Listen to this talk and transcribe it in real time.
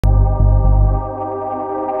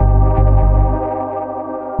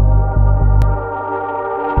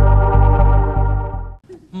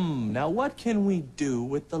Now, what can we do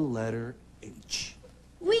with the letter H?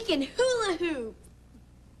 We can hula hoop.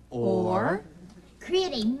 Or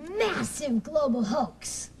create a massive global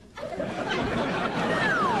hoax.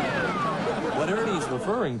 what Ernie's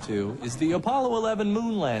referring to is the Apollo 11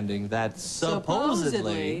 moon landing that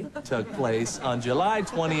supposedly took place on July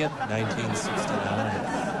 20th,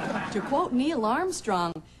 1969. To quote Neil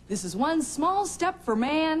Armstrong, this is one small step for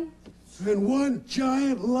man and one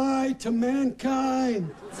giant lie to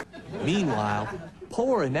mankind. Meanwhile,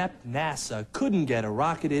 poor inept NASA couldn't get a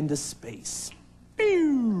rocket into space.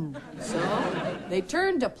 Pew! So they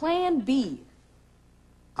turned to Plan B.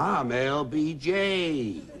 I'm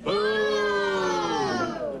LBJ.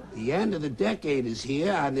 Boo! The end of the decade is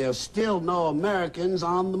here, and there's still no Americans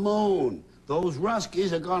on the moon. Those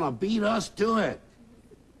Ruskies are gonna beat us to it.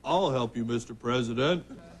 I'll help you, Mr. President.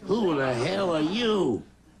 Who the hell are you?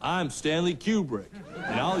 I'm Stanley Kubrick,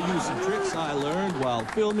 and I'll use some tricks I learned while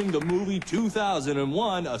filming the movie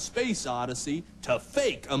 2001, A Space Odyssey, to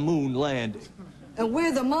fake a moon landing. And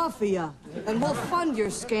we're the Mafia, and we'll fund your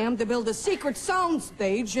scam to build a secret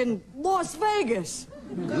soundstage in Las Vegas.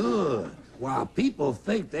 Good. While people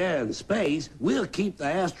think they're in space, we'll keep the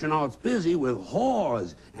astronauts busy with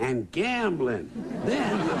whores and gambling.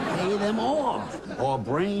 Then we'll pay them off, or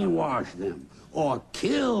brainwash them, or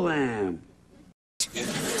kill them.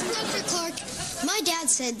 Dr. Clark, my dad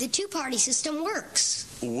said the two-party system works.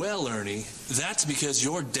 Well, Ernie, that's because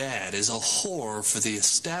your dad is a whore for the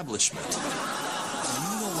establishment. Do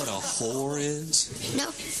you know what a whore is? No.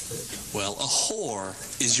 Well, a whore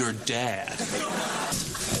is your dad.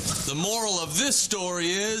 The moral of this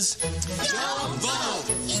story is, don't vote!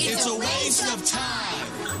 It's a waste of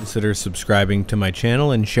time! Consider subscribing to my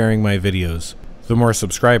channel and sharing my videos. The more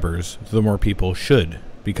subscribers, the more people should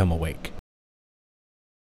become awake.